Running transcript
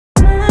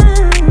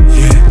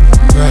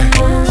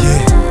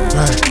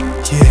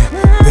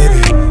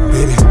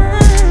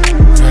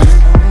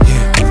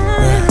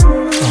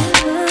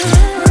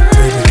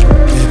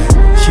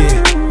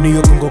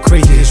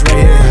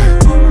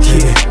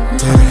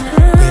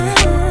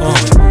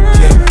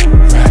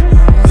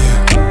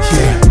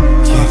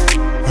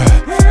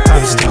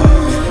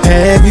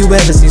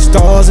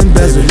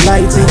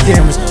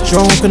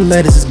drunken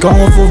letters, it's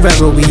gone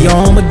forever. We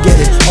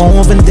Armageddon,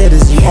 on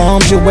vendettas. You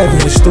armed your weapon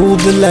with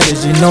stupid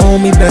letters. You know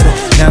me better.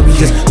 Now we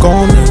just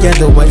gone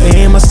together. What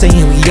am I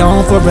saying? We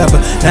on forever.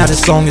 Now this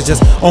song is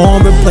just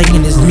on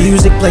replaying. This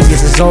music plays,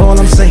 this is all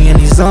I'm saying.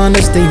 These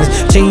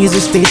understatements change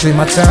the stage,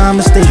 my time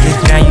is mistaken.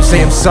 Now you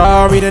say I'm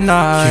sorry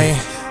tonight.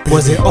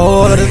 Was it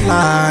all of the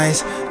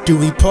lies? Do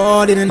we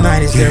party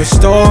tonight? Is there a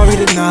story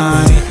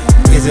tonight?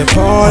 Is it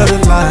part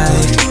of the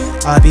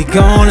life? I'll be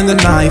gone in the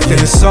night,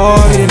 feeling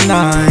sorry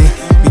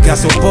tonight. We got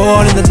so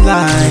bored in the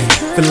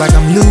life, feel like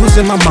I'm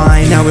losing my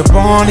mind. Now we're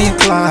Bonnie and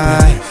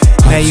Clyde.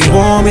 Now you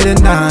want me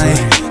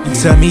tonight, you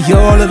tell me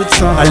all of the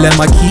time. I left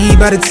my key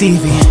by the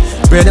TV,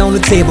 bread on the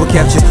table,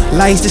 capture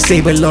lights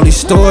disabled. All these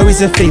stories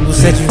and fables,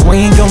 said you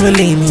ain't gonna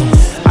leave me.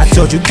 I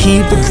told you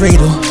keep the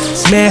cradle,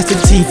 smash the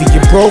TV,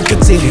 you broke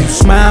the table. You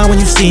smile when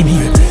you see me.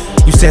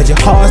 You said your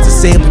heart's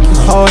disabled,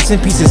 your heart's in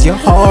pieces, your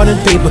heart in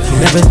paper,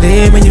 never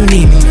there when you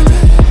need me.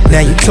 Now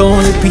you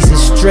torn to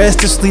pieces, stressed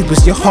to sleep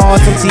with your heart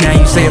on TV. Now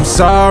you say I'm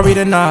sorry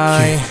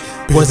tonight.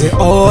 Was it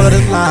all of the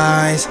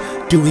lies?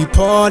 Do we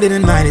party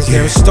tonight? Is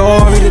there a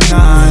story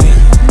tonight?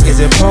 Is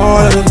it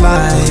part of the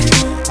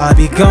life? I'll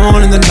be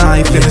gone in the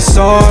night, feeling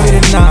sorry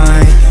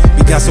tonight.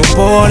 We got so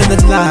bored in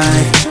the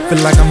life,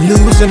 feel like I'm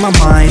losing my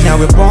mind. Now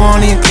we're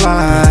Bonnie and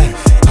Clyde.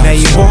 Now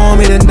you want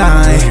me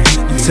tonight,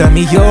 you tell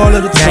me all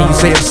of the time. Now you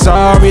say I'm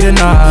sorry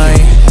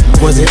tonight.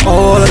 Was it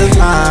all of the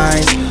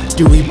lies?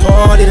 Do we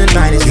party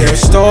tonight? Is there a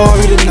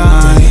story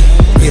tonight?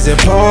 Is it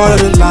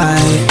part of the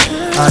life?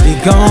 I'll be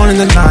gone in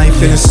the night,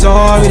 feeling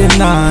sorry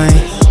tonight.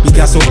 We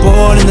got so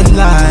bored in the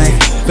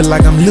life, feel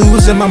like I'm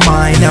losing my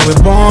mind. Now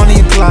we're Bonnie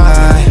and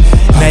Clyde.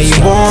 Now you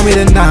want me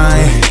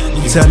tonight,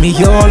 you tell me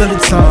all of the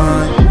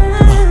time.